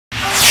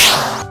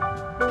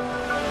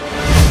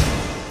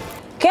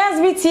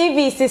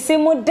KSBTV sisi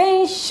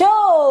muden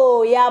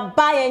show ya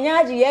ba ya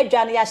nyaji ya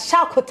dwane ya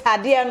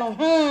shakotade no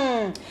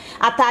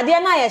atade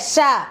na ya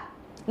sha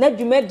na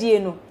dwumadie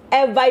no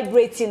e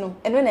vibrate no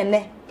eno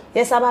nene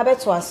yes aba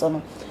beto aso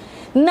no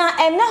na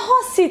ene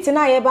ho seat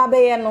na ye ba be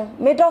ye no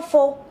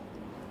medofo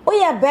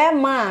oya be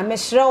ma me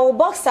hre wo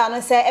boxer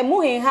no se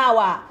emu hin ha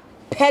wa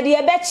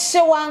pede be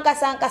hye wan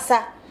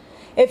kasa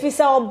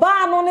efisa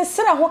oba no ne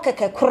sere ho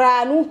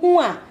kekekura no hu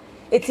a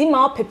eti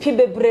ma opepi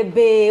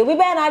bebrebe we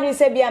be na adwe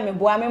se bia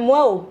meboa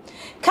memoa o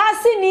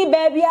kasi ni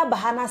ba bia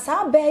ba na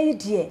sa ba yi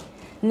de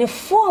ne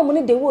form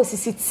ne de wo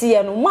sisi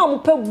tie no ma mo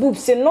pe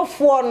boobs no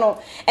fo no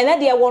ene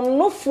de wo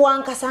no fo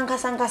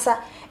ankasa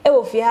e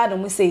wo fi ha no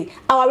mo sei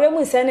aware mu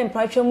nse ne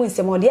mpratwe mu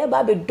nse mo de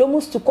ba be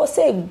domus to ko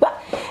sei gba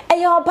e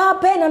ya oba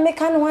be na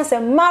meka no ase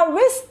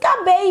Mariska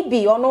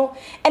baby ono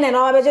ene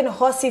na wa be je ne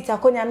hospital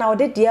akonya na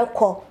ode de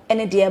ko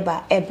ene de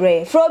ba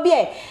ebre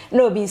frobie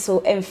no bi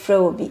so enfre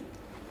obi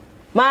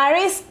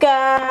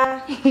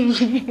Mariska.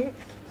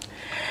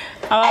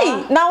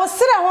 Hey, now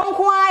sira won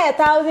ko aya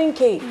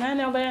 1000k. Na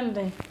na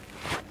obeyende.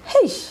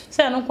 Hey,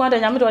 say no ko ada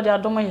nyame de ode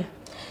adomo ye.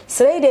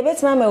 Sira de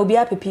betima ma obi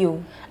apepi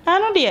o.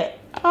 Anu de.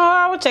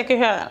 I will check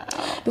here.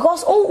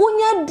 Because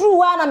unya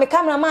druwa na me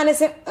cameraman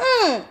say,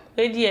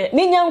 Edie.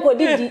 Me nyanko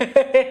didi.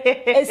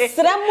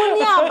 Esira mu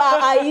ni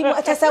aba ayi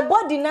chese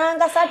body na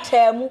ngasa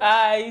temu.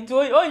 Ai, to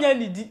onya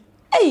nidi.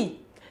 Hey.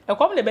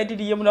 Ekom le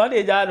bedidi yem na o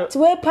de jaro.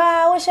 Tiwe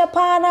pa wo hye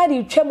pa na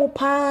de twemu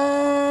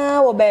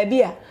pa wo ba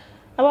bia.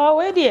 Aba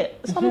we de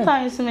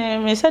sometimes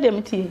me say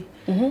dem tie.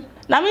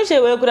 Na me hye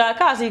we kura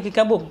ka se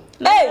kika bom.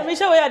 Na me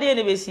hye we ade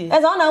ne besi.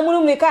 E za na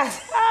munum ni ka.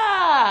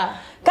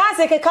 Ka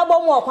se kika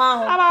bom wo kwa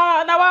ho.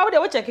 Aba na wa wo de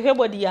wo check he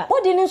body a.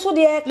 Body ni so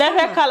de. Na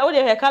he kala wo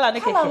de he kala ne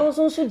keke. Kala no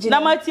so so ji.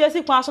 Na ma tie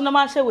si kwa so na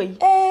ma hye we.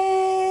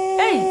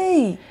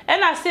 Eh. E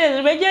na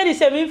say me je di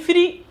se me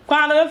firi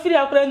kwa na me firi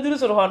akura nduru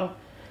so ho no.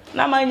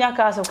 Na manya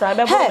ka so kra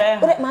be bo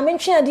be. Ma me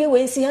ntwe ade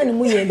we nsi ha ne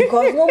mu ye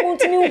because no mu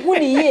ntimi hu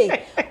ni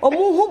ye. O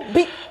mu hu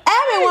bi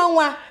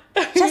everyone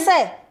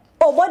chese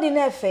o body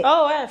na efe.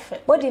 Oh efe.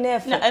 Body na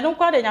efe. Na eno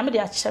kwa de nyame de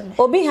ache me.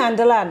 Obi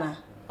handle ana.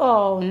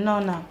 Oh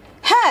no.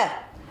 He.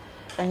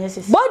 Anya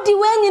sisi. Body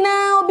we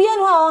nyina obi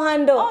enu ha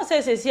handle. Oh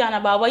say sisi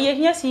ana baba ye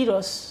hia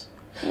serious.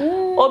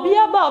 Obi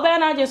aba oba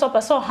na je so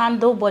person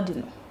handle body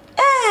no.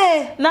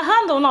 Na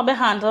handle no be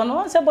handle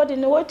no say body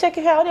no we check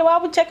here we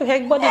will check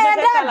here body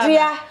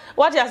na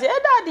what you say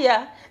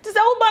dadia ti say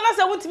wo ba na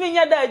say wuntimi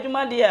nya da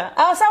adwuma dia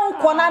I say wo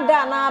kona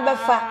da na be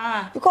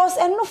fa because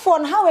eno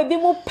phone how we be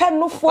mu pe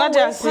no phone what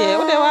you say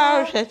we dey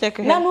wa check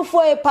here na no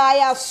phone pa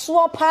ya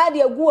so pa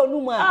de agu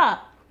onu mu a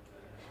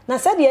na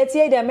say de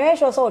atie de me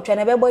sure so twa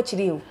na be bo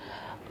chiri o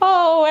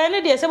oh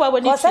ene de say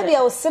baba ni say de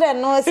o sere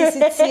no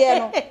sisi tie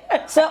no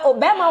so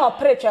obema wa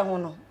pretwe ho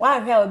no wa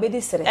hwe a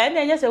obedi sere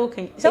ene nya say wo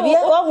kan say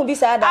wo hu bi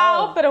sa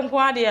da o pere nko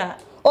ade a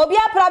obi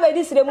apra be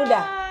di sere mu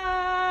da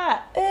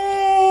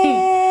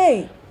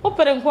o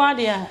pere nko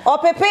ade a o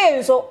pepe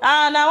nso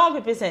na won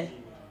pepe say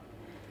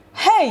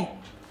hey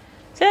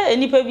say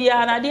enipa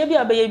bia na ade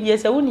bia be ye bia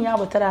say woni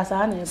abotara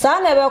sa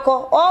na be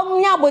ko o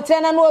nya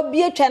abotara na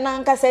obi etwa na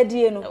nkasa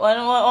die no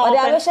o de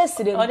abehye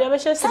sere o de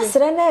abehye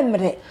sere na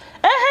emre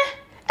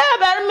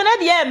ber mena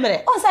de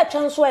emre o sa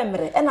twa nso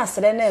emre e na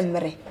sere na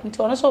emre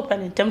nti ono so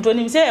pani temto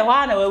nim say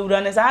wa na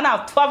wawura ne sa na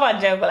tofa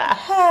jengla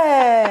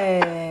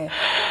hey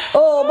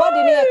oh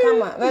body ni e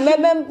kama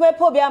me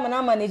po bia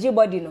na manage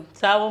body no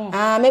sawo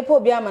me po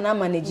bia na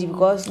manage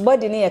because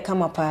body ni e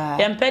kama pa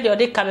yem pede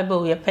ode ka beba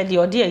o ye pede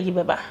ode ayi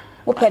beba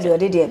o pede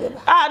ode de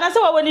beba na say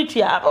wa wani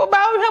tua o ba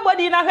hwe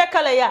body na hwe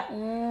kala ya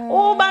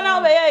o ba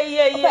na be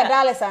ye o pede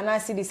ale sa na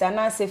sidis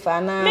na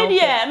sefa na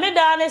me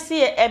da na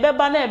si e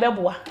beba na e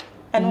beboa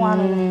eno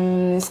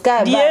anu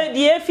sky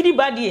die firi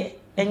ba die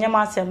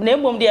enyama asem na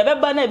embom de e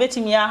beba na e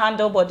betimi ya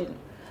handle body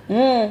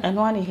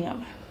eno anu hia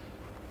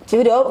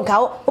ti de o nka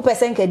o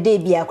person ka dey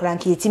bia kura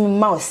nka etimi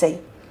ma o say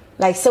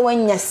like say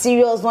when you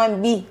serious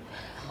one be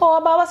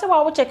baba say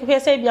wa wo check fe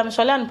say bia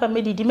msole anu pa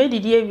medidi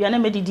ewia na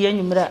medidi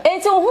anyumra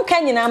enti wo hu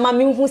kan nyina ma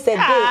me hu say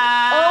dey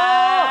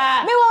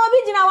me wo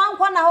bi gina wan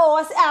kwa na ho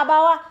wo say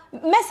abawa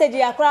message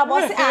ya kura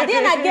bo say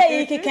ade na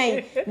gay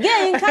kikan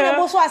gay nka na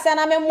bo so ase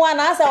na me mo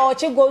na asa o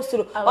chi go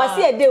through o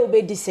say e dey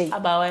obedi say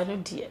abawa no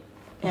die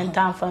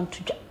entan fan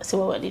tuja say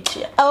wo wadi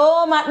tia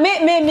ma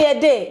me e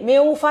dey me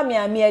hu fa me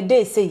e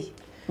dey say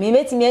me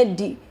metimi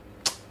adi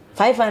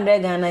 500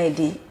 Ghana a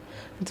day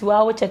nti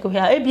wa wo check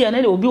here ebia na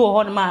obi wo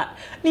ho no ma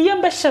ni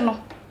yem be hye no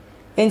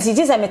enti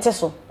ji se mete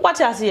so what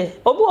you say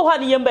obi wo ho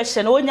ni yem be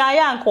hye no onya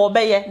ya nka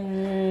obeye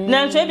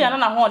na nso ebia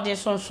na ho odin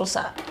so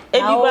sa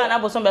ebi ba na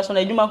boso be so na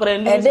adwuma kora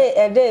ndu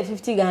e dey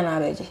 50 Ghana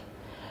abeje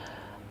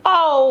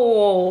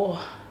oh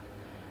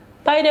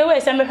by the way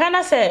se me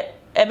hwana se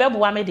ebe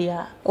boa me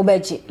dia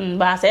obeje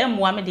ba se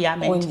emboa me dia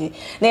me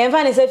na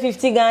emfa ni se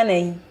 50 Ghana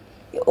yi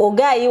o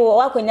guy wo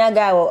wakonya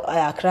guy wo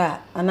Accra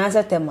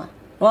anasa tema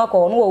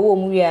wako no wo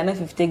mu wi na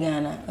 50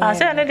 Ghana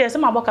say na dey se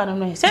maboka no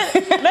no say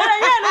me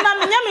na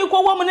na nya me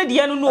ko wo mu na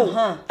dia no no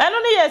eno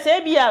ne ye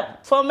se bia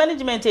for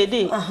management e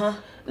dey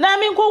na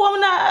mi nko wom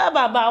na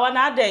baba wa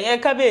na aden e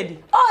ka bedi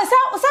oh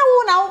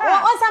who now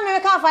on some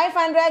America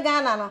 500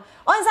 Ghana no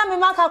on some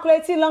me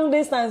calculate long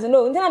distance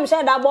no ntina me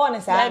share that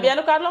bonus ah be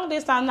no long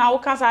distance na wo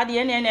ka sa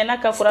de ne na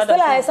ka fura da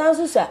still I san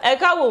susa e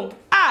ka wo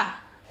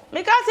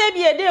me ka say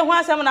be dey ho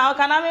asem na wo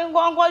ka na me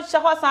ngongo hye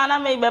ho san na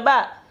me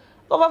beba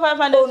over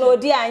 500 no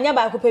di anya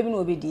ba ko pa bi no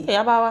obedi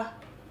ya bawa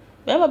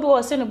me ma bi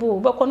wo se ne bo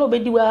be ko no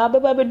obedi wa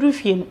beba be du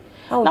fie no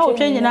na wo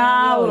twa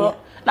nyina wo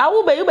na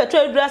wo be you be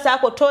twa dura sa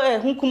akoto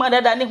hunkuma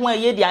dada ne ho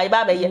aye di aye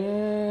ba be ye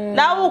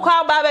na wo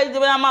kwa ba be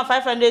na ma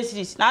 500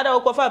 series na da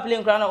wo ko fa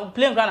plane crown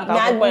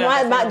ka ko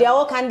ya they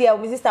all can their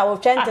sister wo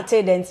twa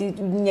entertainment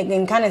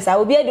nkan sa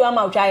obi edi wa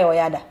ma twa ya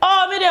oyada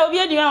me de obi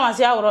edi ma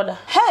se awro da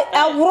hey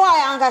awro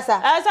ya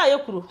nkasa sa ye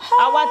kuru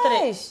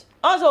awatre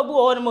onso obi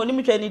wo no ni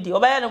mitwa ni di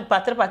oba ya no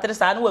patre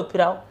sa na wa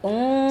pirawo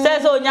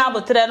se onya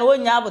abotre no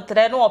onya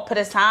abotre no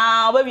opre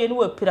sa oba wie no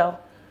wa pirawo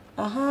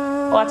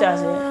what I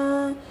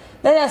say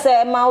then I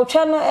say ma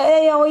utwa no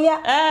ya oya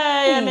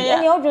me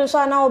ya odun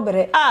so na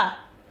obere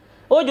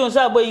odun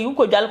so aboyi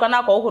ukodwale kwa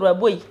na kwa ohoro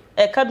aboyi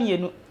ka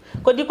mienu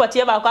kodi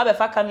kwatie ba kwa be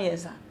fa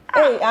kamieza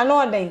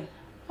ano den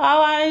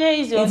anye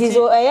izi on ti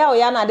so ya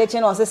oya na de che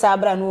na osesa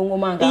abra no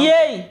ngoma nka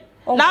yei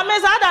na me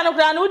sa da no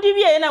kra na udi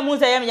wie na mu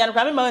se ya me ya no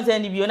kra me ma nsa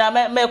ni bio na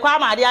me kwa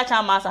ma de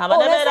acha ma sa ba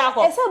de be da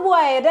ko ese bu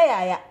aye de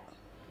ya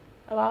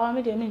abawa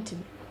me de minti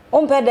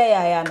ompe de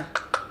ya no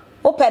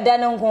opede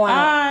no nko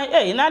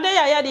na de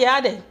ya de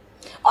ya de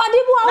odi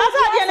bu na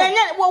sa de na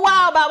nye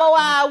wa baba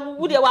wa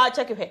wudi wa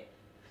check he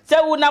se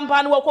wu na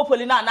mpa no wa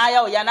kopoli na na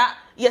ya o ya na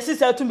yesi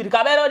se tumiri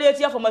ka be ro de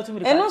tia fo ma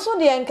tumiri eno so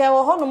de enke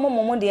wo ho no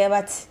momo de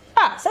ebati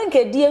se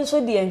nke die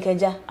nso de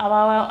enkeja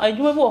abawa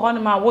adwuma bi wo ho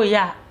no ma wo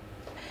ya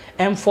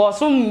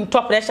enforce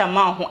top pressure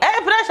ma ho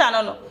pressure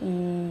no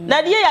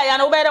na die ya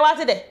na wo be de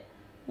wate de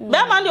be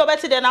ma ndi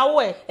obeti de na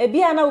wo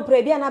bia na wo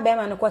pre bia na be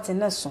ma no kwete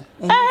na so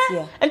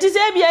entia enti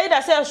se bia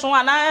ida se so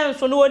ana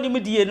nso no woni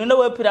mdie no na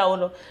wa pira wo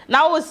no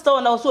na wo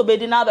still na wo so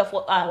obedi na be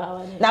fo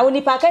na wo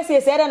nipa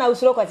kase se na wo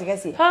suro kwete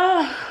kase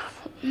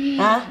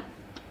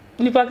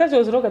nipa kase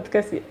wo suro kwete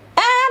kase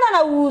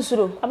na wo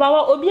suro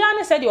abawa obia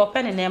ne se de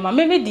opene na ma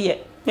me die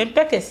me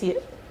pekase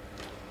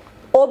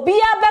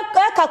obia be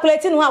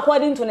calculate no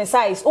according to the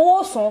size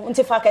wo so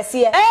nti fa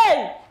kase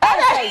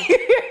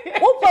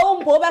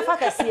Upo be fa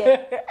kase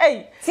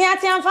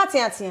tia fa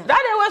tia that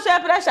dey we share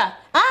pressure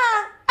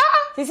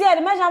sisi e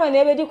de measurement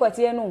na e be di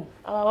kwate no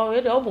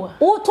we de obo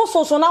wo to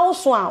so na wo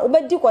so a wo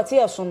be di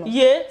kwate so no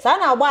sa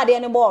na agba ade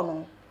ne bo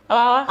no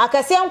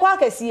akase nko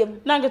akase em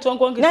na nketo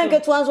nko nketo na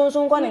nketo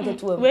nso nko na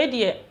nketo em we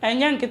de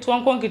anya nketo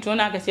nko nketo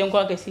na akase nko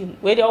akase em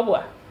we de obo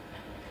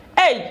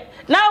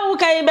na wo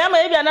kan be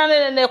ma e bia na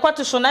ne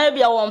kwate so na e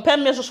bia wo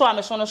mpem me so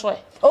ame so no so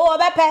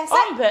obepe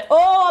se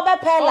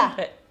obepe la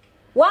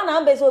wa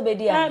na be so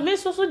obedi a me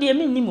so de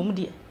me ni mum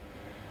de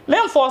me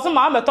enforce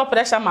ma me top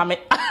pressure ma me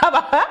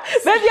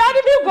baby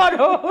ani bi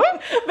godo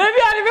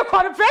baby ani bi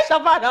godo pressure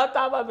ba na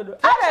ta ba me do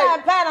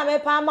pe na me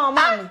pa ma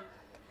me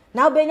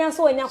na obenya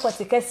so onya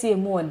kwate kase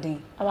emu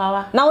odin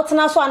abawa na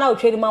wotena so na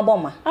otweri ma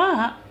boma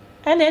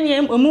ene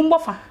emu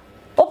mbofa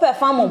ope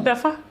famo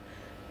befa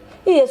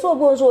iye so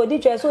obo so odi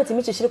twa so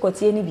otimi chichiri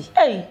kwate ni bi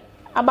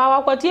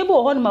abawa kwate bi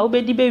ho no ma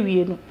obedi be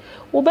wie no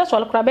wo be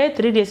so kra be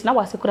 3 days na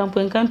wase kra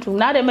mpankantu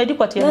na de medi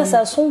kwate na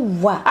sa so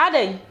wa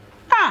adai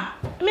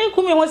me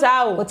kumi ho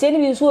sa o kwate ni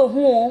bi so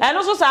ehu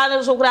eno so sa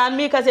ne so kra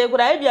mi ka se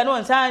kra e bia no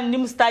nsa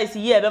nim styles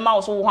ye be ma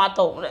wo so ho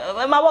ato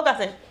ma wo ka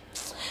se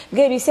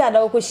gebi si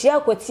ada ko hia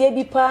kwate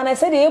bi pa na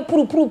se de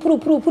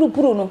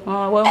puru no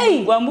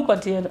wa mbu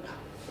kwate no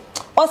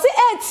o se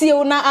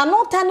etie na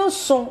anota no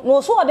so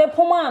no so de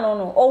poma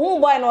no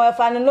ohun boy no e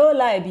fa no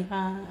lie bi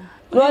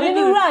no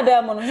ni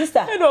rada mo no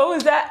sister no who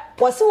is that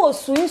was wo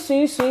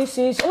sui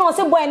no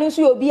se boy ni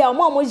so obi a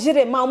mo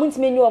jire ma mo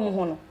ntime nyi o mo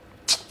ho no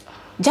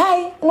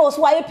jai no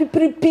so aye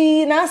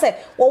pipripi na se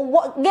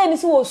wo game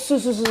si wo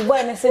su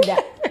boy ni se da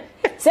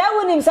se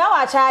wonim sa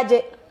wa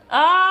charge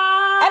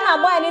na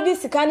boy ni di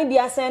sika ni bi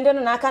asende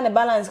no na aka ne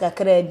balance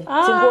kakra bi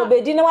ti go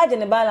obedi na waje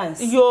ne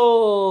balance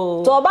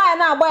yo to boy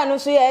na boy no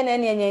so ye na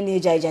ni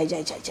jai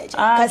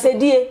ka se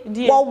die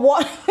wo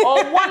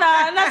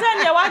na se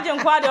ne waje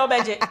nkwa de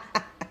obeje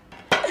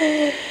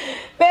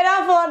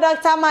Pera for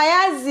Dr.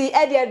 Mayazi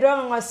edi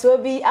edron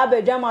wasobi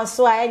abedwama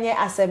so a enye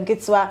ASEM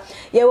kitwa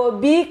ye wo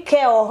BK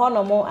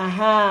ohonomo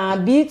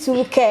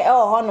B2K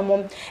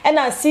ohonomo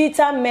ena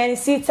sita men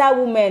sita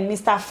women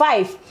Mr.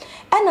 5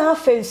 ena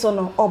afenso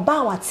no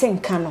oba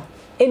watenka no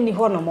eni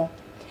honomo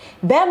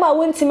bema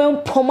wontime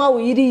mpoma wo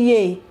yiri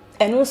ye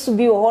eno so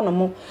bi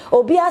ohonomo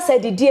obi asa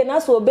didie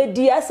na so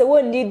obedi asa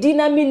wonni di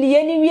na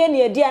milie ni wie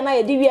ne edi ana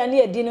edi wie na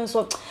edi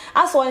nso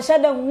aso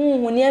nhyada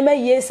huhu ne ema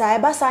yesa e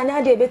basa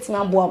anya de betima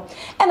aboa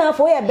ena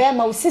afo ye be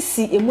ma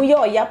usisi emu ye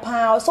oya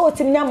pa so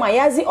otimnya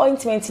Mayazi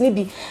ointment ni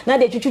bi na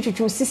de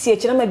twutwutwu sisi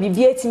ekira ma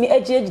bibia etimi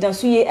agina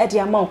so ye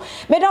ade ama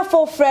meda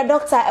for Fred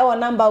doctor e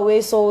number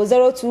we so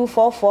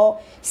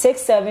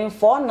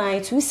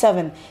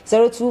 0244674927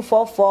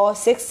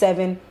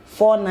 024467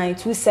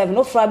 4927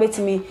 no fra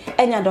betimi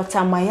enya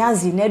Dr.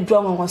 Mayazi na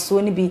dro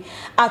ngonso ni bi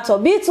ato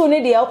bitu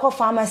ni de ekọ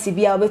pharmacy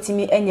bi a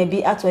obetimi enya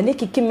bi ato ni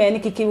kiki men ni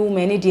kiki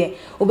women ni de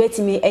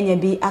obetimi enya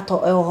bi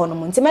ato eho no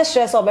nti me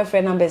stress obe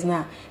free numbers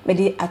na me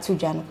di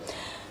atudwa no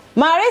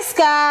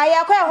Mariska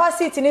yakwa ho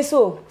seat ni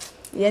so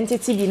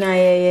yentiti bi na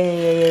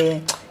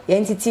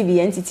yentiti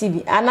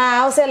bi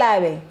ana o se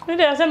live me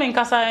de se me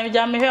nkasa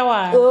ja me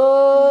hwewa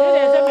me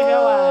de se me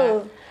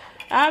hwewa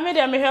me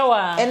de me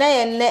hwewa ena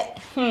ye nne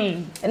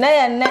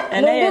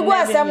no bi go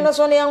asem no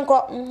so ne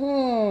enko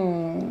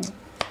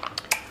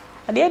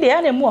ade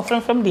ya na mu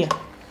ofremfrem de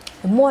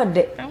mu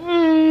ode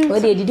we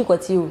de didi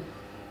kwati o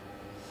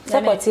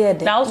se kwati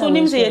ede na so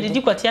nim se ye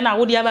didi kwati na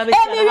wo de aba be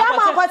mi wi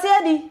ama kwati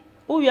edi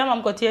wo wi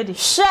ama kwati edi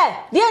she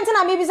de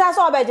ntina mi bisa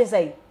so obeje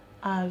sei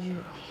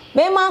ayu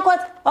me man kwat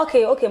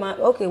okay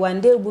one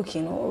day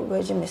booking o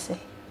beje me say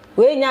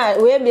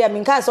we bia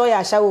min ka so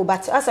ya sha wo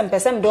but asem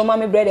person do ma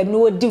me bread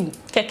no diu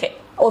keke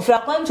ofra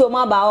kwancho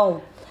ma ba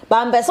on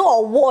ba mpese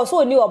owo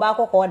so ni oba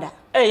akoko da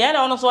ya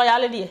na ono so ya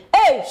le de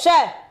she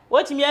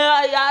wotimi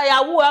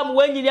ya wo am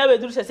wanyini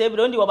abeduru sese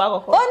ebire ndi oba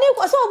akoko oni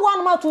ko so obo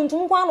anu ma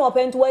tuntum kwa na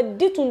openti wa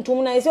di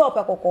tuntum na ese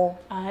opekoko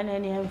na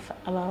ni emfa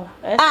abawa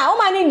o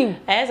ma ni ni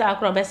za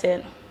akro bese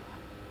no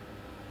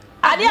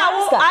ade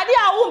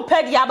awu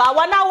mpe dia ba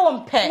wana wo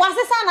mpe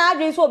wasesa na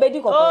adwen so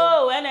obedi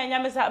kokko na enya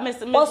mesa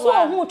so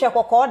ohu twe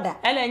kokko da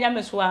na enya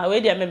meso a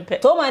we dia mempe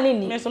to ma ni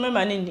ni meso me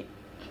ma ni ni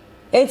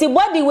enti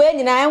body we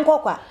nyina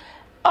enkokwa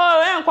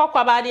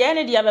enkokwa ba de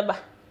ene dia beba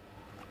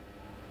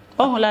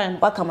line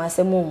waka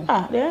masemu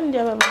de ene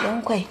dia beba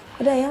yankwai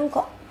da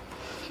yanko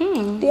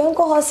de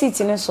yanko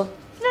hospital ne so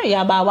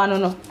ya ba wa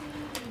no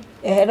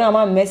na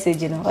ma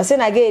message no o se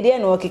na ge de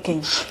na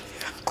okeken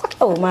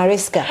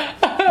Mariska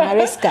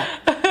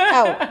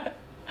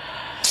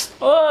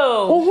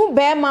uhu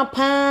be ma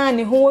pa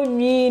ni ho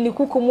onwi ni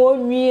kukumo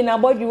onwi na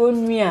bodwe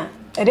onwi a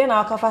ede na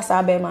akafa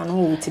sa be ma no ho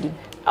wutiri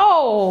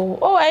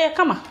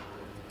kama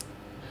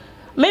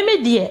meme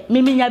die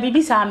meme nya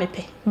bibi sa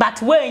mepe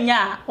but we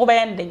nya wo be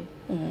ending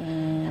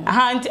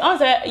anti on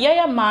say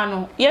ye ma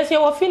no yes ye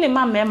wo feel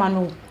ma me ma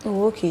no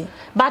okay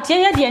but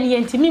ye die ni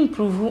ntimi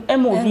improve e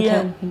mo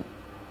bia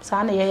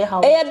sa na ye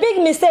how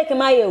big mistake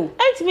ma ye o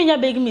ntimi nya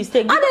big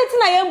mistake adenti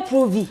na ye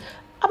improve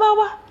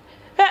abawa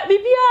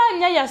bibia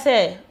nya ya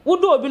se wo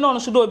do obi no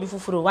so do obi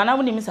fufuro wana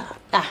mo ni mi sa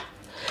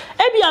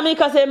ebia me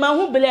ka se ma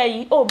hu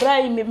blai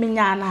blai me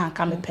nya na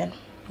aka me pe no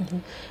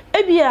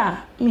ebia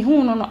mi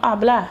hu no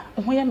abla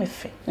ho ya me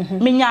fe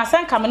me nya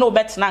san ka me no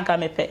betena nka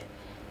me pe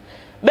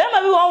be ma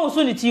bi won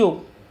so ni ti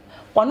o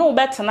wono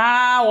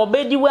betena wo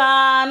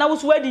bediwa na wo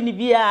so wadi ni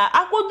bia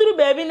akoduru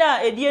ba bi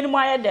na edie ni mo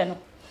ayede no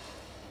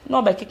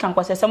no be kika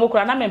nkwase se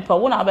mokura na me pe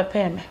wo na be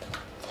pe me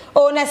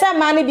na se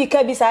ma ni bi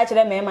ka bi sa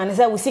kire me ma ne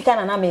se wo sika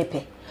na me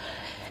pe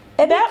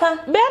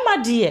be ma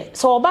die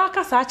so oba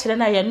ka sa kire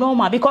na ye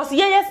normal because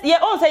ye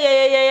on say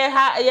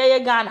ye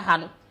Ghana ha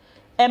no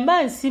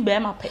emba nsi be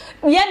ma pe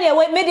ye ne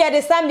we media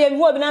the same dem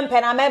hu obi na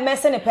mpe na me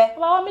se ne pe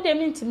wa me dem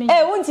ntimi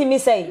untimi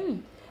sei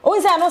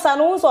unsa no sa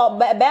no unso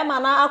be ma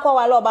na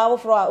akwawale oba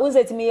hofro a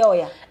unse timi ye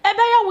oya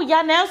ebe ya wo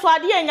ya na enso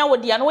ade enya wo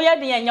dia no wo ye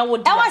de enya wo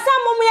dia wasa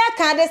mum ye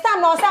ka the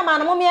same no sa ma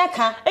no mum ye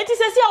ka enti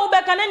sesi a wo be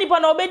ka na nipa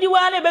na obedi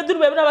wa na ebeduru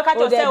be na be ka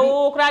cho se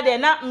wo kra de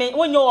na me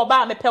wonyo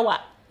oba me pe wa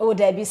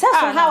da bi sa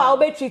so how a wo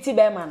be treat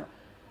be ma no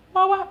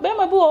wa be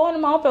ma bi wo no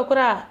ma wo pe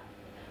kra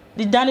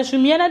di dane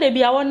sumie na de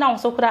bia won na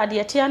so kra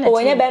de tia na ti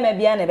wonye be ma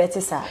bia na be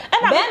ti sa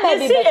be ma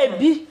bi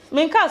ebi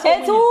me nka so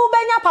eti wo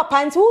benya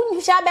papa nti wo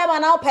hia be ma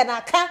na wo pe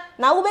na ka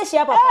na wo be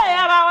hia papa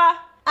ya bawa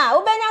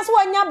wo benya so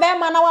wonya be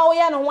ma na wo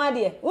ye no ho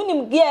ade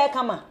unim gie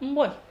kama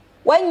mboy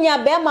wonya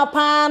be ma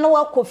pa na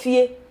wo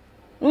kofie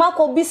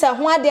mako bisa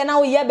ho ade na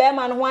wo ye be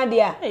ma no ho ade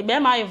a be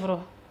ma yefro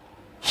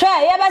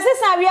hwe ye be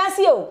sesa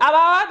wiase o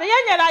abawa ye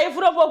nya na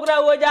yefro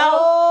pokura wo ja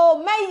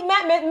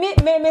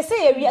me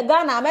say ye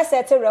Ghana me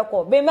set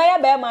record be me ye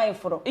be ma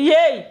yefro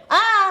ye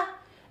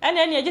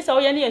ene eje se wo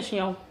ye na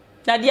yesua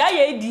na dia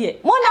ye die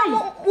mo na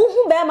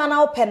hu be ma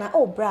na wo pe na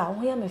bra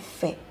ho ye me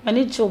fe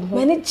mani chiw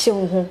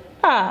ho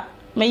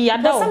me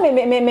yada o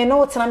me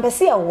no tena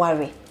mpese ya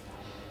ware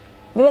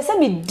me be se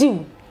me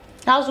diu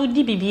na so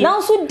di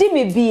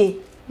bibie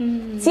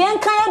ti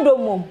enkan ya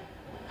domom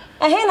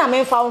na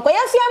me fa won ko ya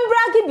fiam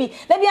brag bi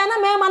da bia na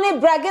me ma na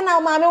brag na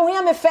ma me ho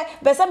ya me fe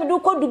be se me do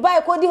ko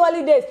Dubai ko di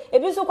holidays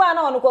ebi so kwa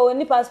na on ko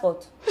ni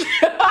passport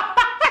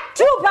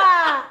Chupa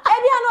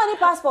ebi ano ni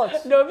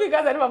passport no bi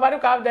ka say papa do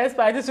have the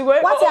passport so go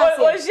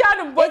o shia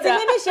no boda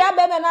eti me shia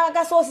be na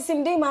ka so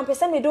sisim dey man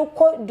pese me do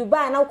ko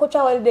Dubai na ko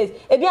twa holidays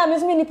ebi am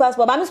me ni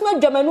passport ba me so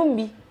dwamanum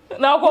bi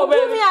na ko be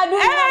mi adu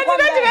no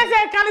ti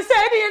say kan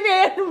say ni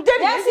yes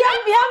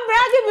bi am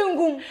brag mi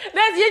ngum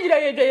let's ye jira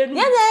ye nu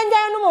ye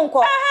no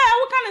nko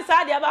wo kan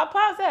say dia ba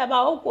pa say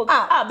ba wo ko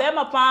be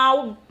ma pa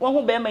wo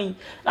hu be ma yi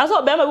na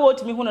so be ma bi wo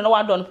timi hu no na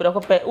wa do no pere ko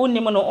pe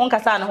unnim no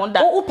onka sa na ho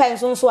da wo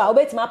penso so a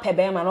obetima pe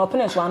be ma na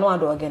opene so anu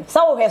ado again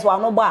sa wo hweso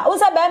anu ba wo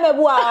say be ma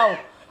bu a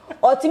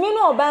o timi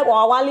no ba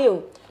wa wale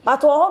o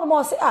but wo ho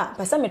mo say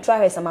pese me try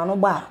hwesa ma no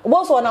ba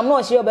wo so na no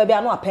hye o ba bi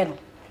anu ape no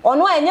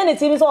ono enye ne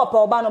timi so opa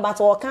oba no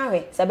but o kan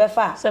hwe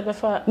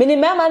sebefa mini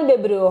mema no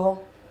bebre ho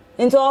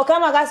nti o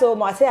kan aka se o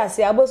mo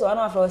ase aboso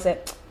ono afro se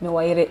me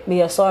wo yire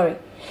me sorry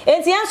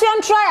enti enso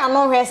en try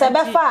ano hwe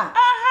sebefa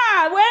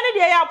aha we ne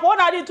de ya po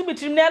na de to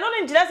bitrim na no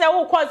ne njire se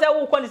wo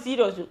ko ne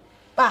serious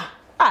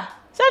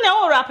se ne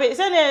o rape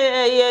se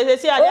ne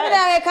se ade o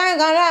de kan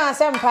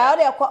Asem pa o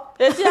de ko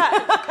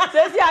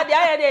se ade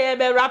aye de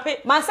be rape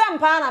ma Asem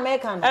pa na me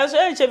kan so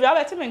enche bi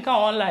abeti me kan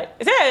online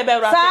se ye be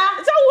rape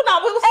se wo na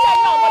wo se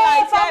anya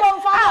online se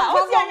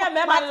o se anya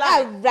me man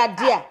live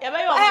radia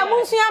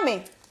munsua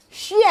me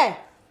hwe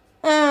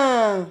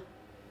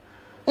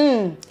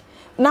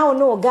now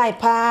no guy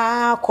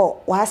pa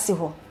ko wasi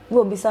ho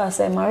wo bisa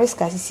say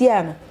Mariska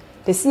sisia no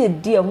te si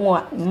edi ho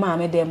a ma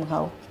me dem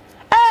ha o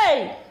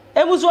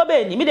emuzo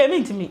obeni mi de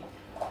mintimi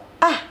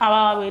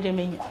awa we de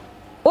menya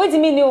o di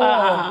mi ni o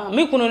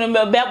mi kunu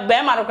no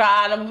be ma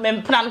kra me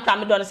mpna no kra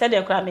me don se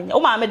de kra menya o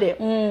ma me de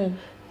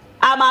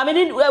ma me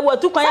ni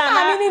watu kwan ya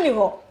ma me ni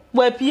ho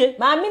wa pie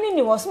ma me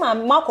ni ho so ma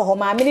makọ ho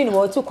ma me ni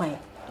watu kwan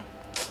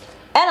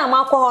na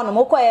makọ ho no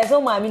mokọ ye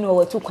so ma me ni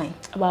watu kwan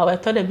ba we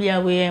to de bia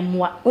we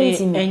emwa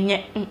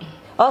enye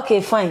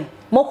okay fine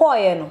mokọ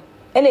ye no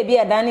na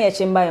bia dan na ye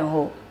chimba ye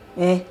ho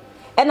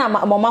na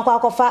mama kwa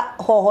akofa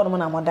ho no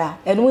na moda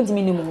enu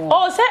ntimi ni mu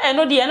o se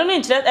enu de enu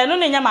nchire enu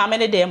ne nya maame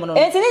ne dem no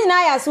enti ni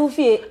na ya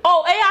sufie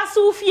ya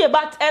sufie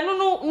but enu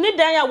no ni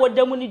dan ya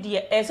wodamu ni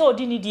de se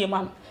odi ni de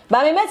mam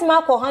ba me metima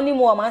akọ hani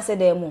mu o ma se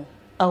dem mu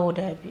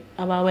dabi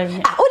aba we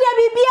nya o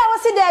dabi bia wo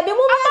se dabi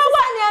mu me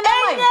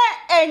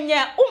se enye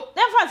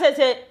nefa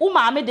se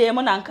maame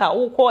dem na nka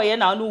wo ko ye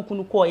na no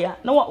kunu ko ya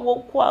na wo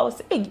ko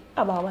se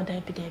aba wa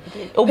dabi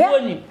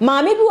obuoni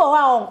maame bi wo ho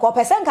a onko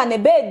pesen ka ne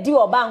be di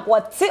oba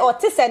nko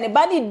oti se ne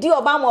ba ni di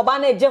oba mo oba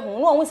na eje hu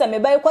no ohun se me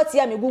ba ikoti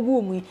ya me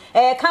gugu mu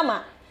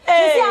kama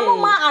sisi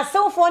amoma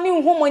asewfo ni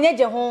hu monye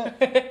je hu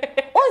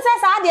unse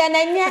sa de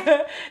na nye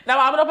na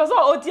maame no peso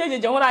oti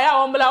eje hu na ya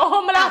omla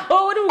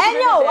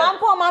enyo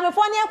ampo maame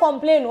fo ne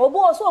complain obo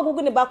oso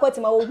ogugu ne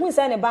bakoti ma ohun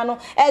se ne ba no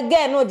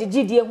ege no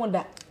jijidi hu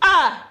da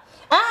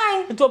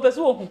to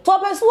peso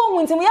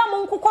ohun ntim ya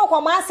mo nkukọ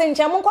kwa ma ase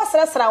nche mo nkọ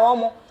sresra wo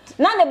mo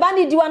na ne ba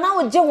ni diwa na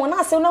wo je hu na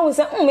ase na hu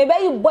se me ba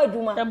yi bo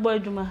adwuma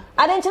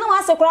ade nche na wa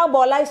ase kura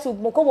bo life soup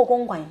boko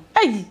nkwan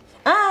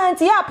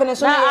nti ya pene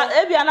so na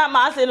ebia na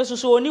ma ase no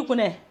susu oni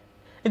kune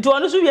nti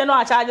onu su wie no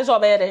a charge so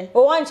obere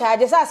o wan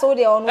charge sa so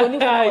de onu oni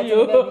kune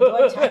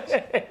o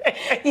charge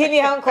yini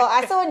hanko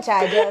ase on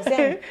charge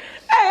Asem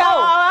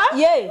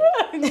ye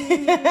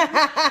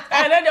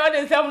na de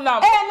on Nsem na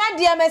na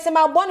de amese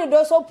ma bonu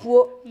do so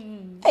puo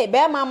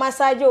be ma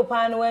massage o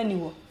pan no ani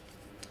wo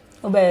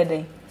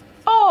obere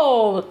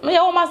me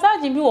ya o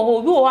massage bi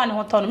wo ha ne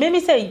ho to no me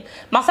say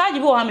massage bi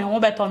wo ha me ho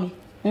beto me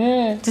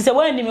ti se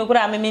wani mi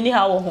kura me ni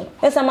ha wo ho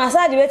esa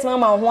massage beti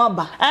ma ho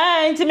aba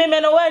nti me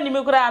no wani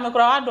mi kura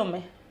wado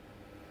me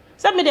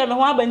se me de me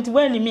ho aba nti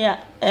wani mi a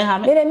ha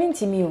me me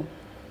nti mi o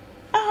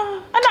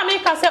ana me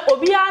ka se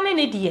obi a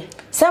ne die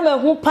se me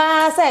hu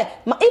pa se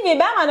ibi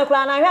ba ma ne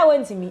kura na hwa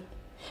wanti mi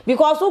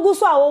because ugu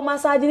so a wo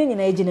massage ni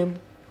nyina ejinam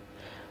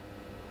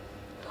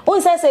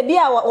on se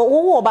bia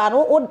wo ba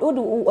no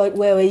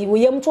wo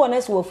yem to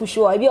na se wo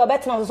fusho abi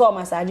obetena so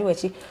massage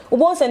wachi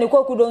ubo se ne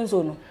koku don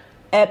so no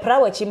pra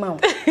wachi ma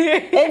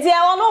enti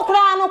e wono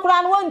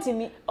kura no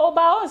wontimi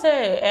oba o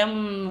se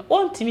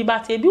wontimi ba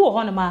te bi wo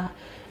ho no ma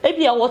e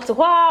bia wo te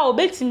ho a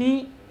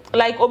obetimi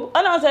like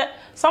ana say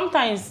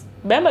sometimes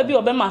be ma bi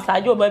obe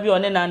massage oba bi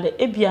one na nde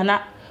e bia na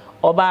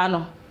oba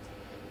no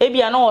e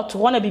bia na wo to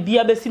ho na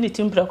bibia be sini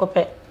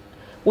timprekope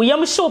wo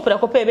yem show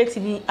prekope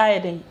betimi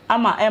ayeden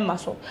ama emma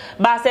so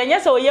ba se enye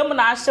se wo yem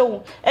na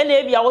ahyew e na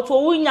e bia wo to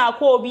wo nya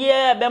akwa obi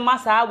e be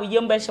massa wo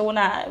yem be hyew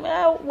na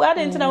we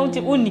adent na wonti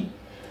uni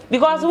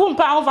because won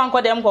pa ho fan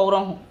ko dem ko woro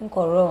ho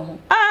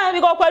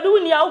because kwadu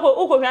uni a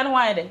uko hwan ho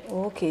ayede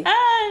okay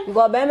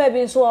because be ma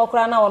bi so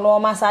okra na wo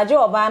massage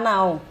oba na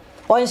ho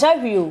onsha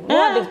hwio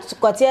no de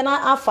kote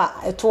na afa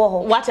eto ho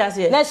what as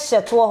here na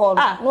hye to ho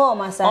no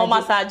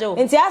massage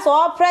nti aso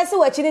o press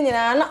wachi ni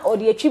nyina na o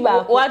de atwi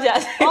ba ko what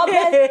as o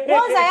press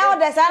once ya o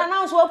de sa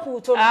na so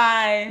apu to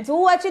nti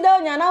wachi da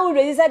onya na wo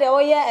ready say de o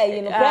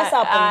ye no press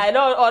up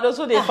no o do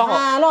so de fa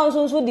ho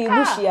no so de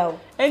bushia o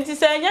nti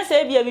se nya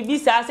se bia bibi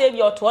sa se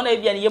bia oto na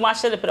bia ne yem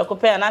ahye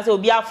prekope na se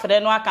obi afre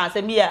no aka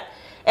se bia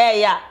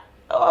ya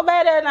o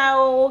bere na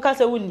o ka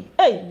se wuni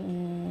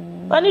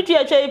Oni tu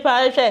atwa ipa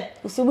hwe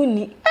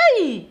usibuni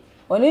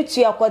oni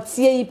tu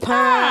akotie ipa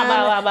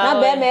na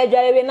be ma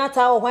adware we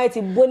nata wo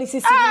white boni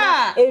sisi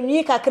na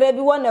enwi kakra bi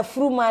wona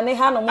fruma ne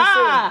ha no mo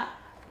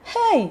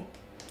so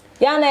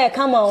ya na e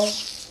kama o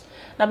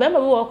na be ma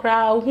bi wo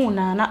kra hu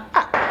na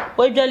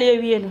wo adwale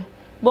ewie no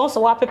bon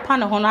so wa pepa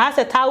ne ho na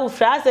ase ta wo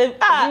fra ase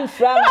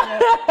fra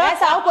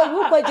asa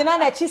uko jina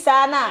na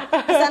chisa na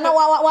sana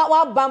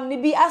wa bam ni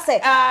bi ase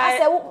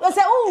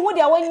hu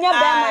dia wonya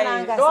ba ma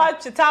na ngasa wa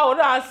chita wo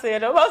na ase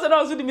no bo so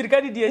na so di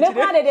mirika di die me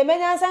kwa de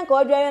menya nsan ka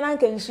odwa na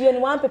nka nsuo ni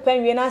wan pepa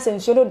nwie na ase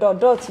nsuo no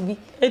dot bi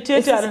etu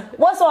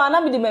wo so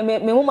ana bi de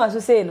me hu ma so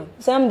sei no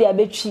sam de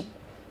abetwi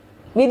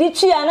me di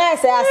twi ana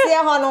ese ase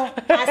ho no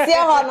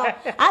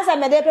asa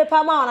me de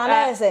pepa ma ona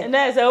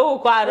na ese o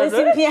kwaro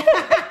simpia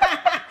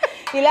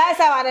ila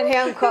asa wa de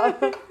henko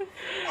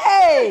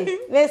hey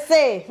me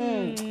say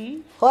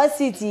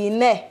city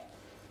ne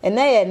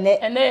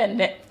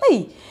ene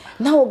hey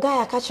na o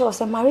guy akache o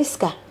se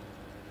Mariska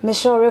me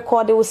show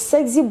record o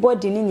sexy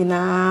body ni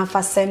nyina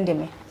fa send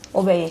me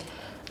obeye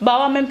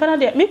bawa me mpana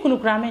de me kunu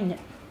kura menye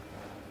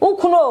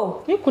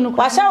ukuno me kunu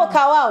kura wa sha o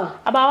kawa o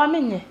abawa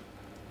menye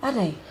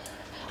adai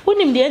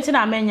unim de enti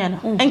na menye no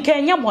enka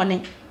enye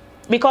bone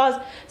because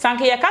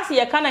sanke ye kase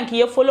ye kana nke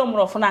ye follow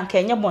mrofo na enka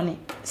enye bone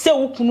se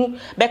ukunu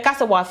be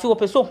kase wa fi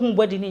opeso hu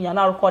body ni nya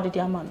na record de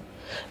ama no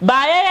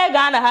ba ye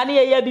Ghana ha ne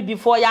ye bi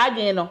before ya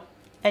adwen no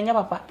enye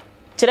papa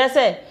kire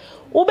se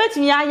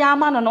ubetimi aya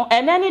ama no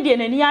ene ne de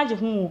nani age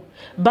hu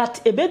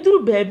but ebeduru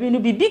baabi no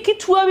bibi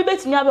kitua bi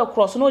betimi abe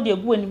cross no de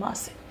egu anim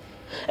ase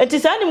enti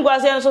sa nim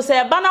gwase no so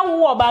se ba na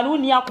wo ba no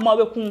ni akoma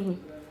be kun hu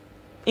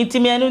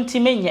intimi enu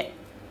ntimenye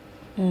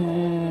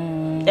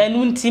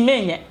enu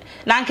ntimenye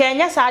na nka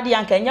enye sa de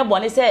nka enye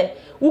bone se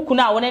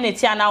wukuna a wona ne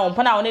tia na won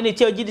pa na wona ne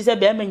tia ogidi se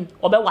be manyi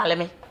obe wale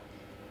me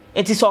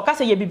enti so ka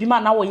se ye bibi ma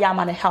na wo ya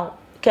ama ne haw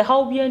ke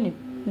haw bi anim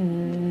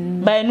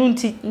ba enu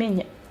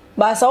ntimenye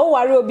ba sa wo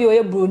ware obi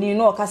oye broni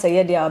no o ka se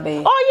ye de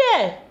abe oh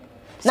yeah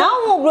na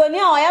wo broni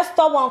a o ya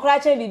stop on kra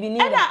che bibi ni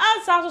e na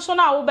ansa so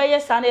na wo be ye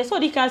sa na so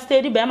di kan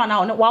stay di be ma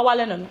na wa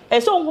wale no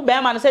e so hu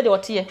be ma no se de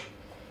ote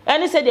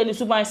eni se de ni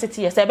suban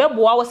city se be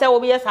boa wo se wo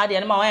be ye sa de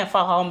na ma wa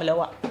enfa ha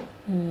omlewa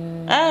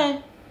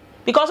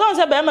because on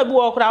se be ma bi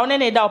wo kra won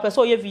ne da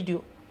opeso ye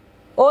video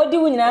o di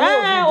wunyina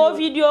na o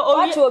video o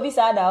watch obi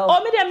sa da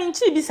o me de mi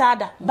nchi bi sa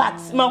da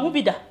but ma hu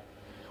bi da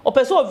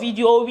opeso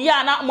video o wi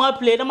ana mo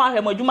play na ma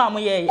hwe madwuma mo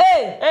ye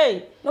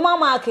no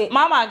mama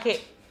ake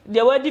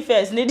the word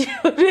first need me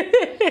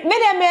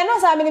de me no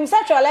sa me nim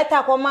sa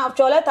letter koma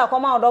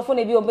odofo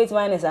na bi o beti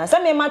minus sa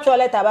me ma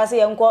letter ba se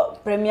ye nko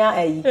premier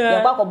ayi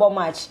ye kwa ko bo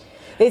match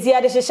eti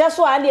ya de hehye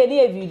so a de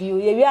e video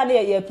ye wi ana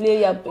ye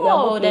play ya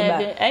bo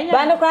play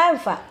ba no kwa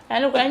mfa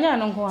anu kwa nya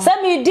no nko sa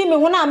me di me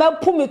ho na ma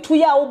pu me tu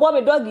ya wo bo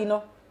me dogi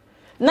no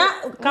na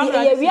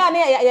ye wi ana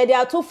ye de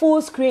ato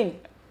full screen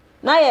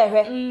na ye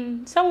hwe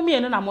sa mu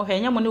mienu na mo hwe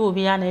nya mo ne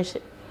obi ya na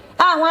ehye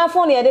one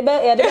phone ye de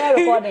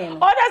recording o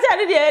da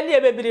se de e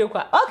bebire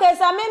kwa okay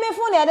so me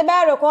phone ye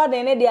de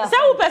recording ne dia sa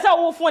wo pese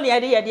wo phone ye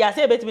de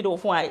ase betimi de wo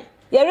phone aye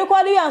ye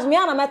record you as me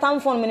na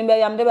metam phone me be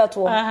yam de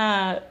beto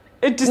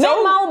it is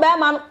so ma wo be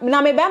ma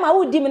na me be ma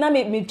wo di me na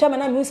me twa me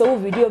na me se wo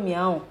video me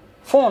a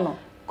phone no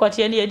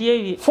kwatie ne ye de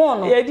awie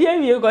phone ye de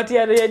awie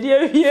kwatie ne ye de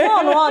awie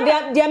phone no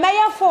de me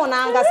ye phone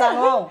angasa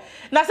no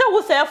na se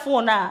wo se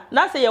phone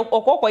na se ye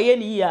okokoye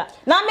ni ya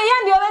na me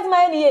ye de o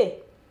betima ye ni ye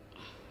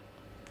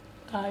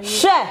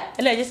share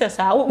ele je se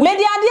sa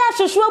media dia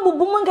hwehwe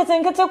abubu mu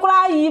nkete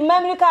kura yi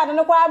memory card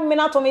no kura me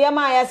na to me ya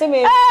ma ya se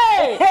me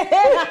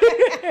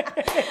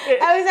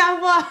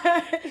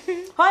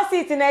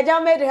hospital na ja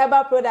made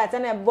herbal product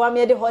na bo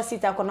me de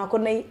hospital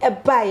kono yi e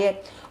baye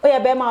o ya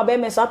be ma o be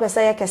me so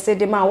apesa ya kese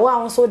de ma wo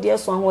a so de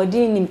so an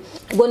wodi nim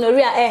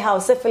gonorrhea air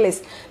house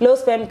syphilis low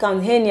sperm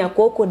count hernia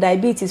coco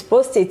diabetes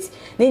prostate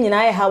ni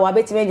nyina air house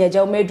abetime nya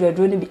ja o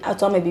medrodro ni bi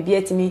ato ma bibi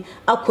atimi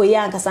akoyi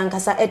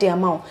ankasa e de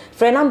ama o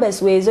free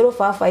numbers we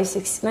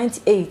 0556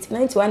 98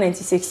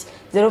 9196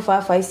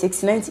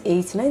 0556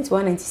 98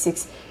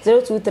 9196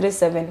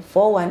 0237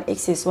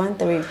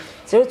 418613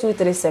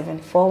 0237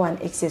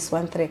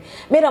 418613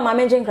 Mera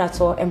mamenjen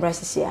krato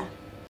embracisia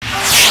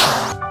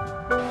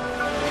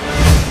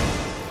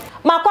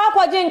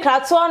makwa jin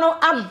krato no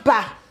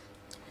aba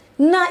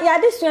na ya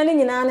desua ni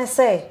nyina ne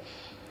se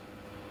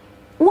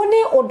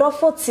woni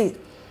odofo ti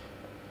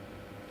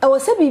e wo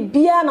se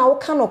bibia na wo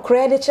ka no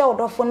credit che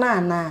odofo na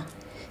ana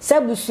se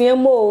busua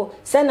mo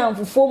se na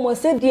mfufo mo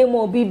se die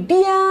mo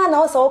bibia na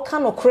wo se wo ka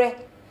no cre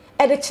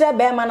e de kire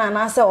be ma na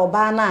ana se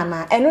oba na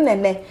ana eno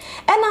nene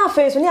e na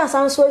afa so ni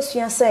asanso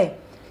asua se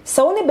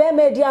wo ni be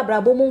ma di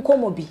abrabo mu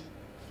nkomo bi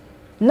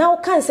na wo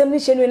kan sem ni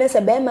chenu ne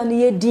se be ma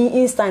ni ye di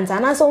instant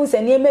ana se wo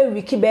se ni e ma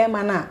wiki be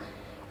ma na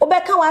wo be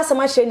ka wa asem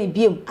a hye ni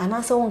biem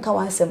ana se wo nka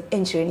wa asem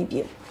enchire ni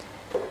biem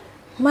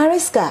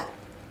Mariska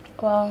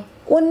wow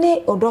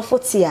woni odofo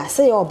ti a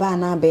se ye oba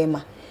na be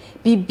ma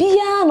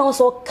bibia na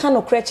so kan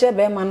no krechere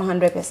be ma no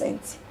 100%.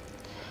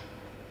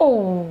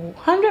 Oh,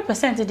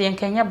 100% de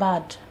nkenya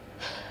bad.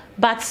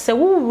 But se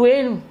wo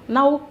we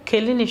na wo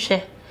keli ni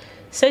hwe.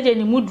 Se de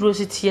ni mudro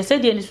sitie, se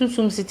de ni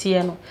sunsum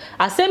sitie no.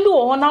 Asem bi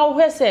wo ho na wo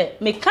hwe se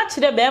me ka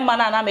kire be ma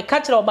na me ka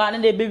kire oba na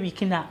de be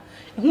wiki na.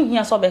 Hu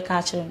hia so be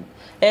ka kire no.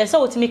 Se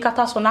wotimi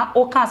kata so na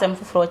o kan asem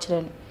foforo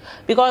kire no.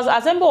 Because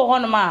asem bi wo ho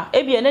no ma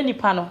e bi na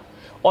nipa no.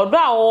 Odo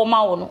a wo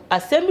ma wo no.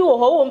 Asem bi wo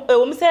ho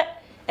wo mi se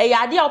e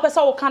yade a wo pese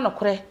wo kan no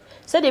kore.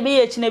 Se de be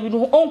ye china bi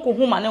no onko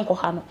hu ma ne nko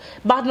ha no.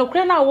 But no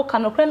kore na wo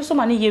kan no kore no so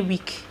ma ne ye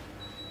week.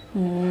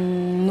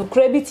 No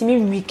kore bi timi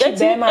week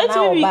be ma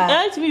na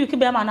oba. Timi week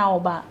be ma na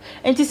oba.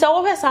 Enti se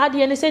wo hwe sa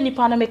de ne se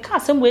nipa na me ka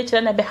asem we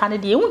kire na be ha ne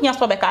de hu hia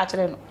so be ka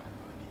kire no.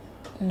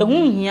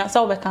 Hu hia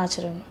so be ka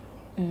kire no.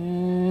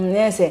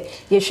 Yes,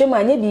 ye hwe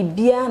ma nya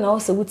bibia na wo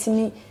se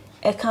wutimi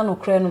e ka no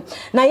kre no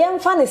na ye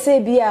mfa ne se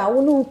bia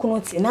wo no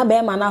kunu ti na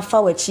be ma na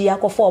fa wachi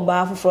akofo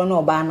oba afoforo na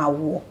oba na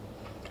wo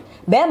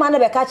be ma na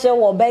be ka kire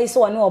wo oba ise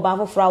wo ne oba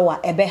afoforo wa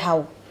ebe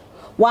hawo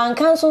wan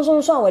kan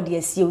sonso a wode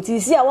asie ti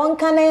si a won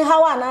kan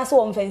hawa na se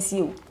wo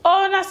mfansie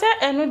o na se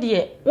eno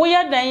de wo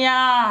ye dan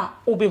ya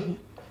obehu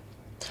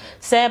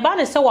se ba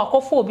ne se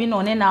wakofo obi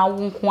no ne na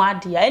awu nko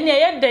ade a ene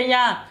ye dan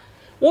ya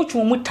wo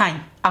twu mu tan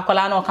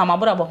akola na okama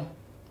brabo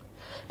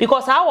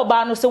because how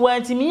ba no se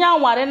wantimi ya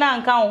nware na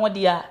nka ho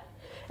de a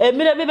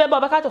emire bi be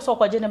ba ka to so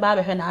kwaje ne ba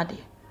be hwe na ade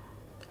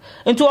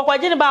nti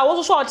okwaje ne ba wo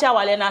so so ote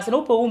awale na se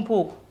no po wo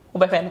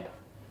be hwe no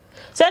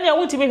se ne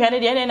wuntimi hwe ne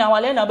de ne na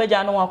awale na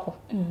obeja no wako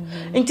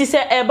nti se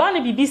e ba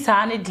ne bibi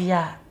sa ne de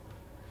a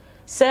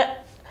se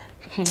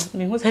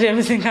me hu se de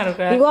me sin karo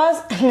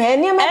because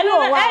ene me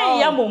no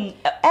ya mom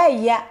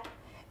ya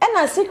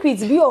ena secret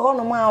bi o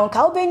no ma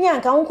ka obenya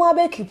nka nko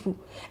abekipu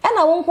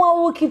ena wo nko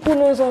awo kipu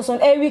no nso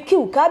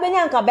ewikiu ka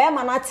benya nka be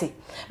ma nate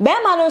be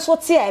ma no nso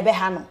te ebe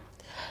ha no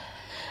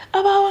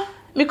abawa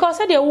because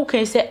say dey wo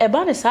kan say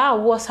eba ne sa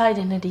wo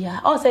side ne dia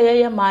o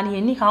say ye ma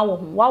ne ni ha wo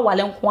wa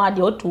wale nko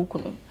ade o to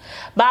kunu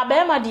ba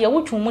be ma de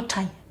wo twu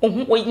mutan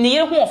ne ye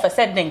hu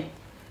ofese den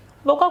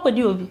bo kwa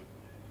kwadi obi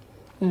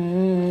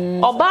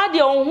oba de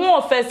hu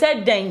ofese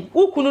den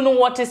wo kunu no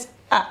what is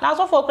na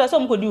so for kra so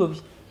mkodi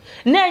obi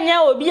na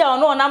nya obi a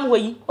ono onam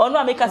hoyi ono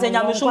ameka se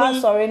nya mesumu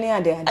yi sorry ni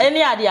ade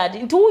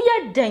nti wo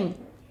ye den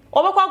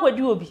obekwa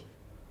kwadi obi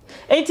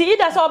enti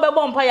ida se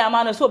obebo mpa ya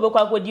ma no se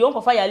obekwa kwadi on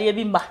kofa yale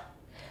bi mba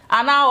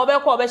ana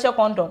obekwa obehye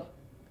condom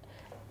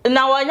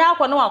na wanya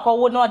akọ no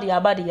akọwo no de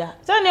abade ya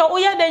se ne wo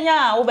ye den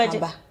ya wo beje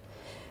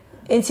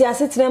enti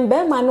asetire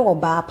mbe ma no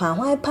oba pa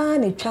hwan pa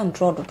ne twa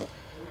ntro dodo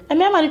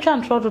me ma ne twa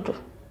ntro dodo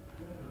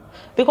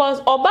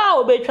because oba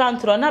obetwa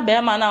ntro na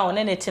be ma na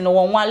one ne ti no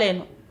wonwale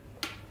no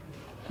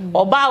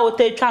oba o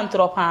te twa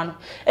ntro pa no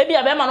e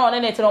bia be ma na one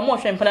ne ti no mo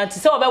hwe mpana ti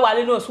se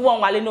obewale no so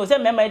wonwale no se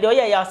me ma de o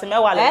ye ya se me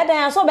wale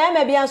dan so be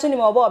ma bia so ni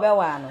mo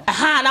obewa no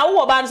aha na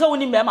wo oba no so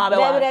woni me ma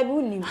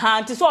obewa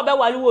ha ti so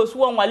obewale wo so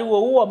wonwale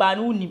wo oba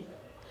no woni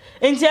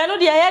enti eno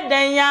de ye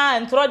dan ya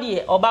ntro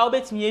de oba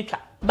obetimi etwa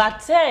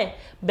but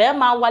be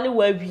ma wale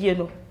wa wie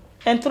no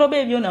ntro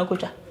be bi na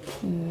akotwa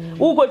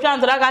wo kotwa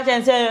ntro ka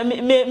chen se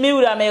me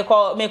wura me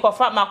ko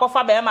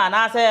fa be ma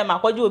na se ma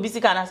kwaji obi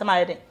sika na se ma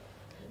yede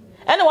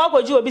ene wa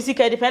kwaji obi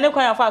sika depend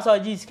kwan ya fa so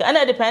ji sika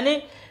ene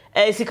depend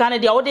sika ne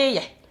de wo de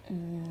ye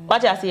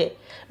what you say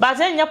but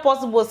enya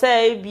possible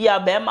say bia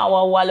be ma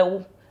wa wale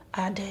wo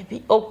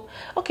adebi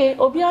okay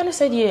obi anu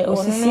say de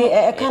osisi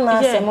e kana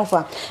asem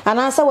fa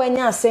ana sa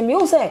wanya asem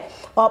you say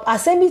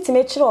asem bi ti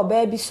me kire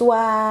oba bi so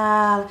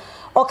a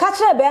o ka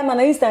kire be ma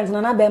na instant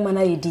na be ma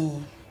na yedi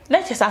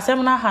na che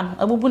asem na ha no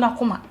abubu na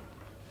koma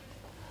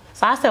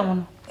sa asem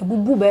no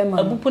abubu be ma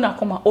abubu na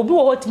koma obi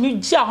wo hotimi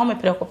gi ahome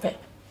prekope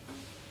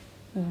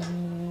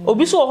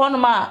obi so ho no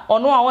ma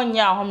ono a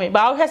wonya ahome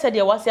ba wo hwese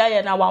de wase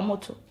aye na wa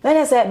moto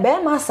na se be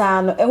ma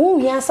sa no ehu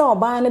hia sa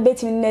oba na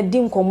betimi na di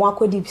nkomo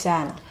akodi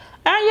psa na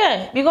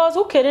yeah because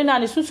who kere na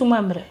ne susumu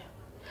amre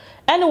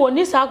ene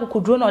woni sa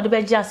akukuduro na ode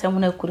beji asem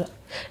na akura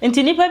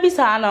nti nipa bi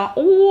sa na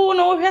wo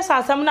no hwese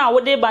asem na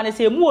wo de ba ne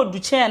se mu odu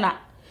chen na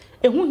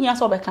ehu hia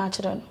sa obeka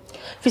kire no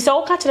fisa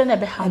wo ka kire na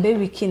be ha be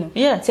wiki no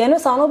yeah se no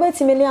sa no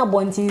betimi ni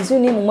abontinzu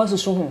ni mu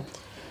masusu ho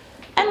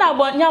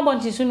ena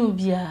abontinzu no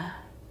bia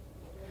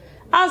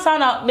ansa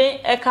na me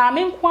ka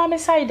me nko ame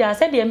side a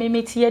se de me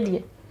metie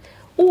de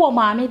wo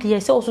maame de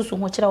se osusu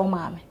ho kire wo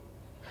maame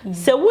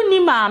se wuni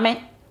maame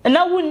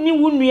na wunni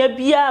wunua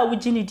bia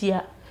wugini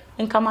dia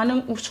nkama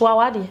ne soa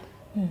wade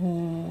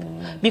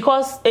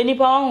because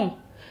enipa ho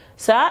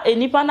sa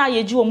enipa na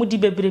yeji wo mudi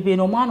bebrebe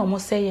no ma no mo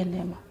seye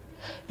nema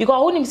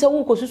because woni se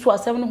wo kosusu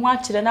asem no ho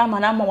akire na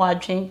ama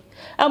wadwen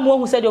amu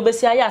ohu se de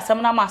obesi aye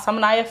asem na ma asem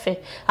na aye fe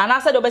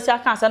ana se de obesi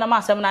aka asem na ma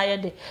asem na aye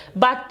de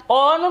but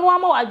ono no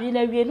ama wadwen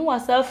na wie no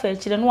wasa fa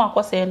akire no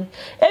akose no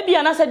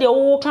ebia na se de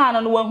wo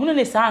kan no wahunu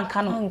ne sa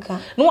anka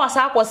no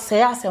wasa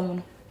akose asem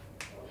no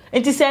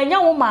enti se anya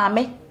wo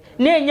maame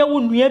na enye wo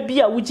nua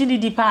bi a wugini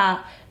di pa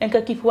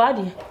enka kipu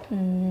ade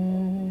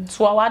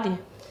so awade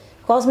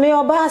cause me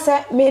oba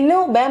se me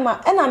no be ma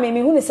na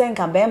me hu ne se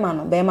nka be ma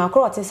no be ma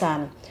kro te sa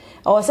no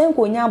o se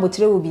nka onya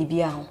abotire wo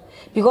bibia ho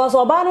because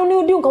oba no ni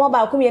udi nkomo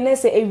ba akumye na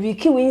se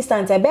ewiki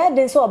instant e be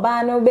den so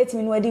oba no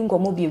betimi no adi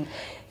nkomo biem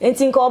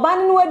enti nka oba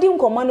no adi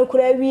nkomo no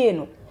kura wie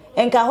no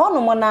enka ho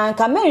no mo na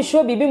nka men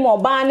sure bibi mo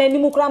oba na ni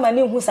mu kura ma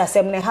ni hu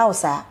sasem ne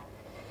house a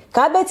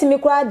ka betimi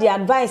kura di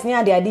advice ni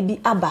ade bi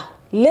aba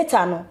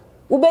later no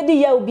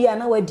ubedi ya obi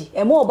ana wadi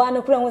emo oba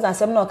ne kura hu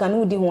asem na oka na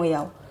udi ho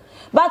ya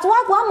but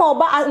wa ma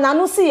oba na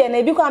no see na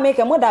ebi kwa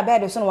make mo da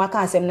bed so no waka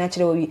asem na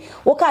kire wi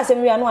wo ka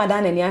asem wi anu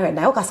ada na ni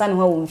ahwedan wo kasa ne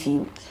ho wo mfi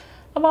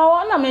aba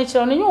wa na me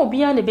kire no nya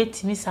obi ana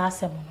betimi sa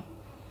asem no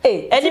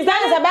edi plan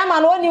se be ma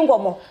no oni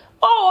nkomo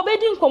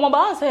obedi nkomo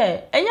ba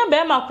se enya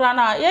be ma kura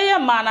na ye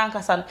ma na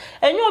nkasa no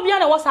enya obi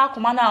ana wo sa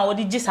akoma na wo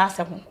di gi sa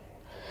asem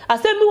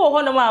asem bi wo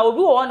ho no ma obi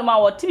wo ho no ma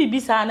wo tibi bi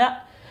sa na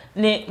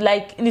ne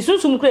like ni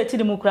sunsum kura ti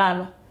di mu kura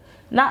no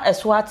na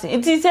eswati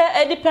it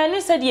say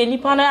depend say the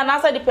nipa na na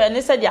say depend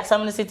say the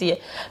asem no city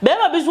be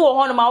ma bi so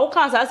ho no ma wo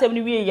kan sa asem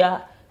ni wie ya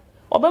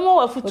obema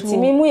wa Afutuo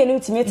otimi mu ye ne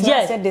utimi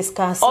tena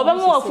discuss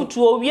obema wa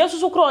Afutuo wie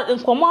susu kro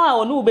nkomo a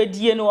onu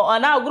obedie no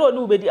ana agro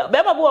onu obedie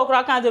bema bo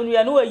okra kan dem no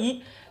ya no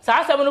ayi sa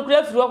asem no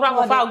kra firi okra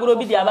kofa agro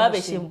bi dia ba ba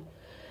hyem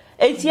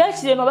eti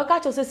achire no beka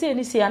cho sese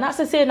ni se ana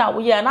sese na wo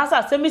ye na sa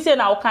asem se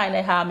na wo kan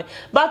na ha me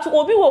but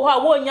obi wo ho a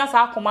wo nya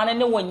sa akoma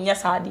ne wo nya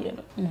sa de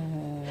no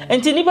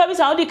enti nipa bi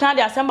sa wo di kan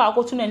de asem ba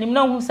akoto na nim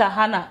na hu sa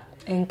hana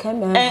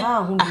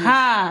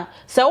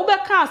se wo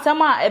beka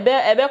asem a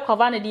ebe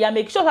cover ne dia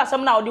make sure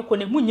asem na wo di ko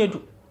ne hu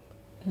nyedu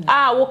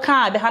wo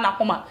kan be hana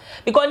koma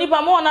because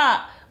nipa mo na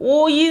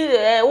wo yi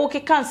wo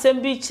keka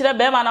nsem bi kire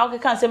be ma na wo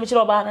keka nsem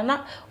kire oba na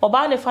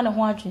oba ne fa ne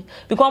ho adwe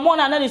because mo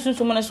na na ne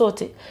sunsum ne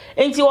sote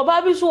enti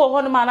oba bi so wo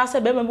ho no ma na se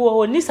be ma bi wo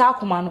ho ni sa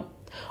akoma no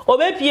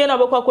obepie na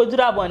obekwa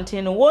kodura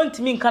abonten no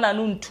wontimi nka na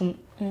no ntum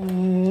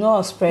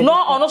no spread no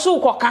ono so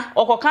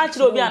okoka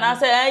kire obi ana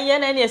se ye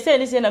na ne se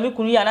ni se na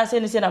mekunu ya na se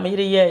ni se na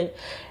mehire ye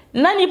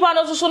na nipa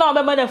no so na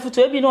obema na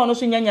Afutuo ebi na ono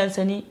so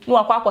nyanyansani na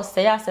wakwa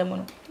akose ya asem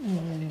no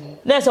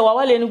na se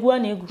wawale ni gua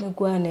na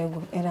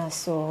egu era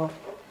so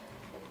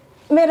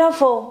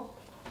merafo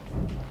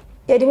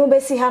yedi mo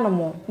besi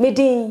hanomo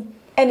medin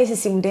eni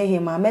sisim de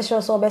hima make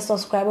sure so be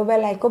subscribe be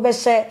like be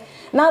share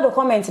now the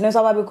comment no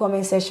so be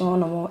comment section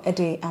no mo e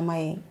de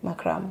amaye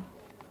makram